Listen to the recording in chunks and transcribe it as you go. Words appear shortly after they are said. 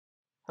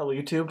Hello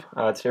YouTube.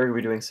 Today we're going to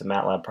be doing some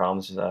MATLAB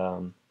problems,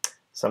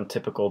 some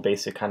typical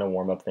basic kind of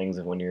warm-up things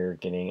of when you're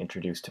getting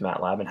introduced to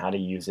MATLAB and how to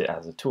use it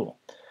as a tool.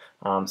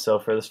 So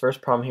for this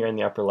first problem here in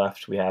the upper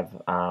left, we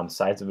have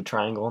sides of a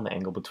triangle and the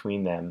angle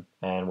between them,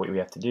 and what we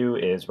have to do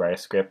is write a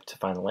script to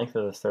find the length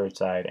of the third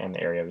side and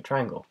the area of the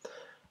triangle.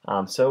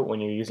 So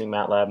when you're using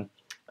MATLAB,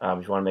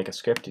 if you want to make a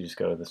script, you just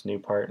go to this new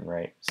part and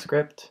write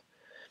script.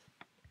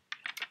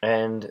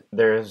 And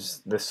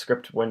there's the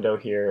script window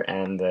here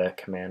and the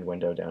command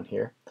window down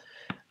here.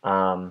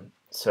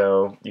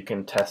 So you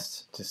can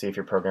test to see if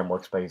your program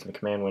works by using the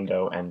command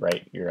window and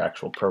write your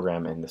actual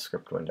program in the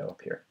script window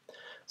up here.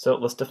 So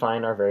let's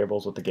define our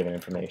variables with the given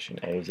information.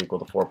 A is equal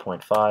to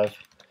 4.5,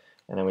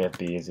 and then we have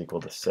B is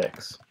equal to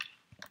 6.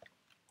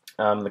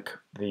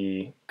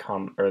 The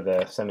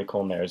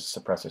semicolon there is a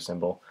suppressor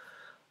symbol.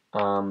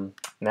 Now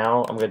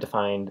I'm going to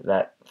define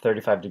that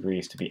 35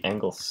 degrees to be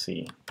angle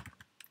C,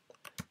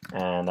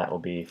 and that will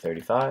be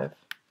 35,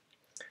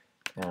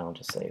 and I'll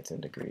just say it's in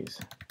degrees.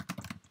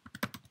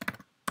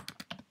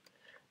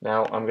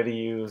 Now I'm going to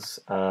use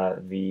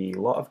the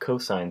law of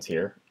cosines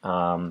here,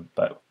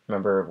 but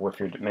remember, if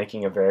you're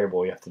making a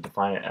variable, you have to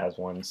define it as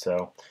one.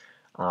 So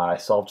I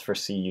solved for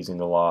C using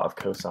the law of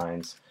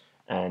cosines,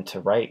 and to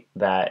write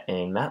that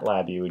in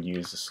MATLAB, you would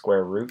use the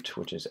square root,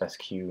 which is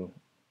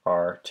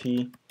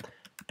SQRT,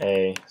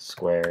 A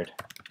squared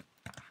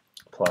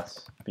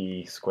plus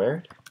B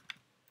squared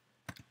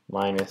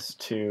minus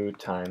 2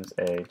 times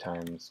A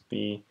times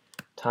B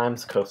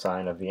times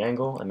cosine of the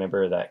angle. And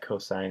remember that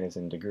cosine is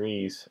in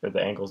degrees, or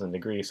the angle is in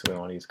degrees, so we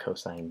want to use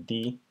cosine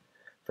D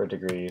for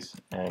degrees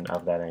and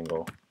of that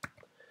angle.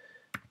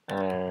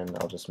 And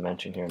I'll just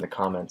mention here in the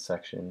comments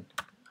section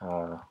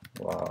law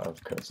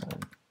of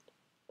cosine.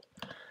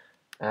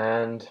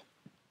 And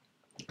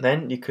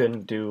then you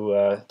could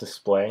do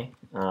display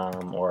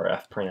or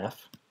fprintf,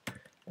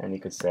 and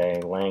you could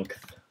say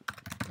length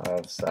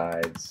of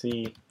side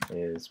C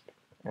is,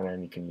 and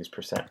then you can use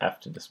 %f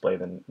to display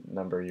the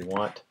number you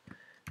want.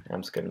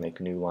 I'm just going to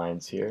make new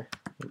lines here.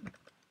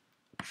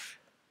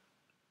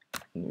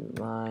 New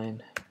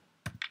line.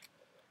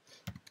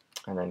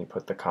 And then you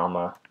put the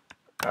comma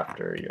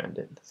after you end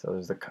it. So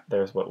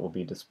there's what will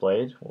be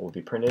displayed, what will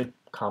be printed,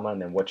 comma,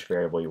 and then which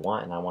variable you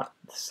want. And I want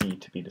C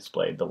to be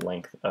displayed, the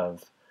length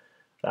of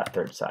that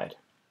third side.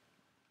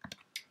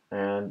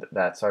 And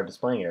that's our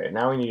displaying area.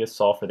 Now we need to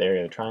solve for the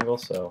area of the triangle.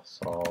 So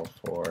solve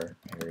for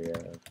area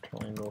of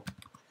triangle.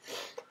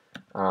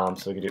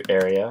 So we can do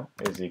area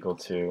is equal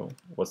to,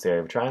 what's the area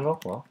of a triangle?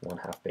 Well,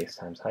 1/2 base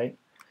times height.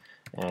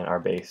 And our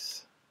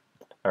base,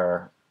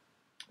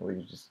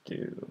 we just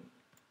do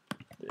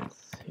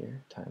this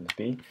here, times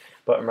B.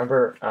 But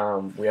remember,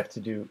 we have to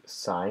do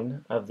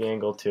sine of the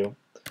angle too.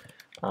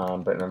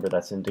 But remember,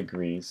 that's in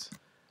degrees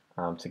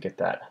to get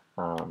that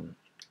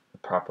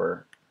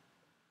proper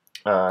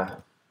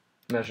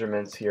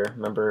measurements here.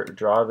 Remember,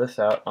 draw this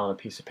out on a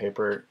piece of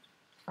paper.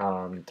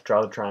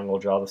 Draw the triangle,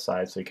 draw the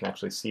sides so you can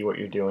actually see what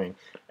you're doing,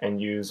 and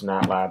use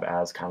MATLAB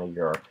as kind of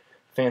your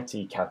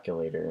fancy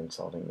calculator in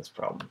solving this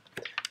problem.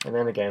 And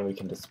then again, we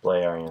can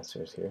display our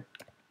answers here.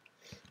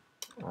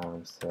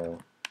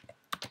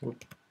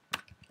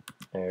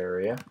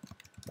 Area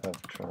of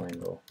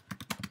triangle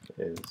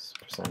is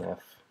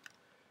 %f.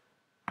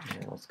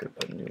 And let's go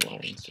put new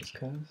lines just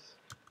because.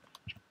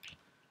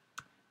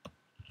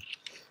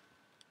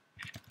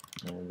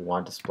 And we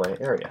want to display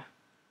area.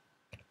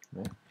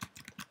 Right?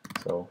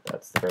 So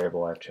that's the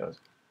variable I've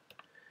chosen.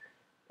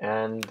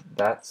 And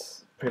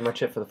that's pretty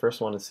much it for the first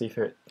one. To see if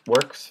it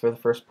works for the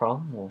first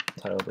problem, we'll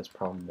title this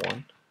problem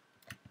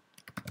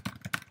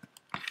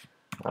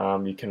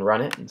 1. You can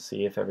run it and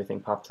see if everything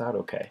pops out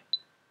okay.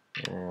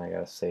 And I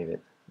gotta save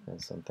it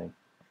as something,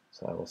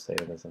 so I will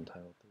save it as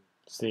untitled.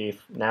 See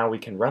if now we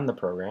can run the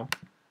program.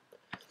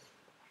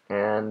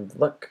 And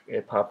look,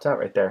 it popped out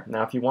right there.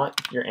 Now if you want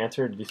your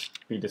answer to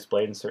be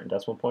displayed in certain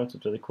decimal points,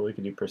 it's really cool. You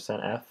can do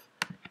 %f.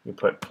 You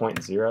put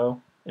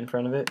 0.0 in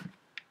front of it,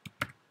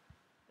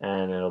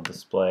 and it'll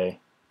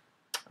display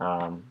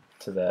it'll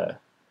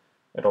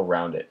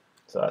round it.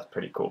 So that's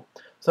pretty cool.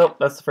 So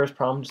that's the first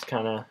problem, just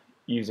kind of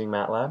using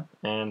MATLAB,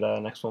 and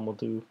next one we'll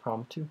do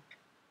problem 2.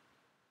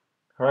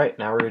 Alright,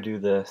 now we're going to do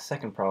the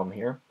second problem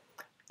here,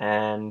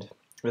 and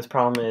this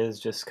problem is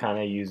just kind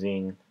of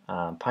using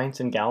pints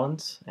and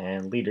gallons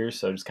and liters,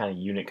 so just kind of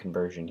unit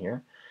conversion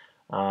here.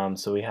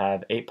 So we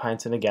have 8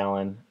 pints in a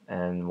gallon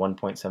and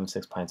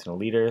 1.76 pints in a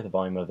liter. The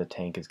volume of the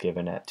tank is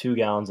given at 2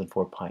 gallons and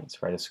 4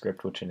 pints. Write a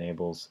script which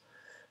enables,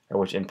 or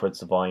which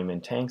inputs the volume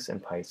in tanks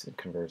and pints and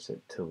converts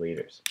it to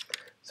liters.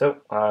 So,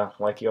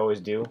 like you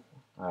always do,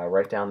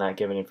 write down that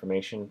given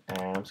information,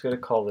 and I'm just going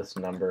to call this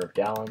number of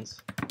gallons,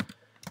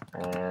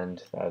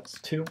 and that's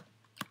 2.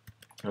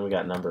 And we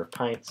got number of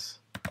pints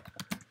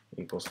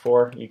equals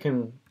 4. You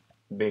can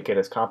make it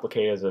as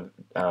complicated as a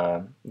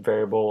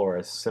variable or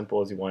as simple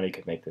as you want. You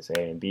could make this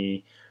A and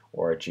B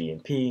or G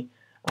and P.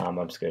 I'm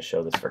just going to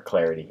show this for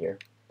clarity here.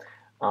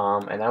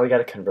 And now we got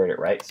to convert it,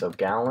 right? So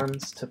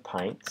gallons to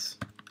pints.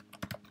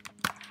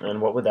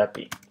 And what would that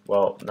be?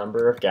 Well,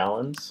 number of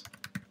gallons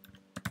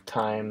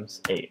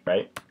times 8,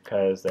 right?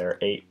 Because there are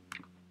 8,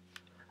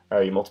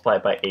 or you multiply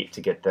it by 8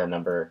 to get the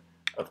number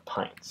of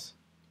pints.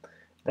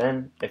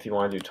 Then, if you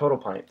want to do total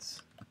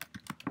pints,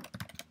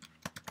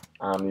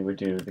 you would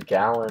do the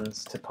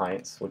gallons to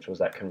pints, which was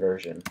that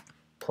conversion,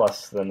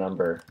 plus the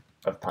number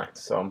of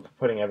pints. So I'm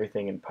putting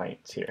everything in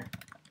pints here.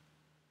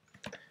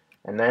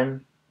 And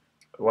then,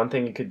 one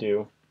thing you could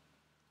do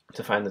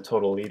to find the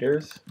total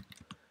liters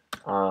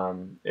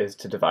is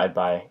to divide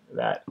by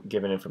that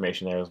given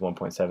information there was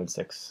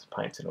 1.76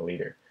 pints in a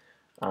liter.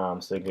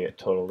 So you get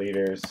total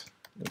liters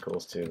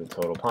equals to the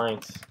total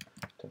pints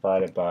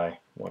divided by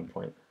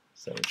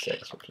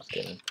 1.76, which was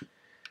given.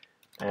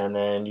 And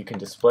then you can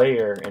display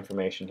your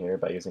information here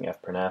by using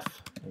fprintf,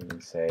 and you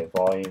can say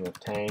volume of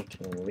tank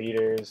in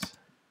liters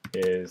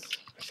is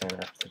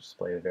 %f to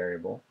display the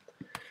variable.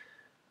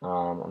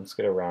 I'm just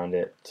going to round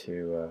it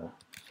to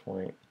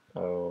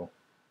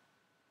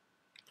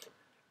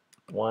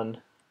 0.01,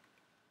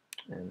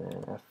 and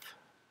then f,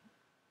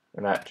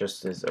 and that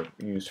just is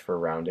used for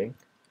rounding.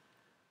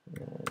 And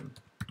then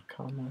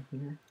comma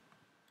here.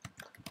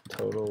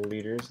 Total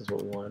liters is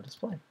what we want to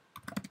display.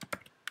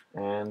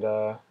 And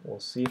we'll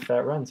see if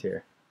that runs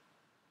here.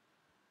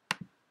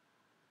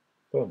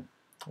 Boom,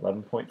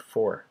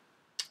 11.4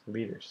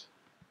 liters.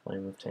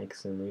 Volume of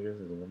tanks in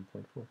liters is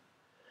 11.4.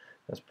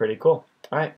 That's pretty cool. All right,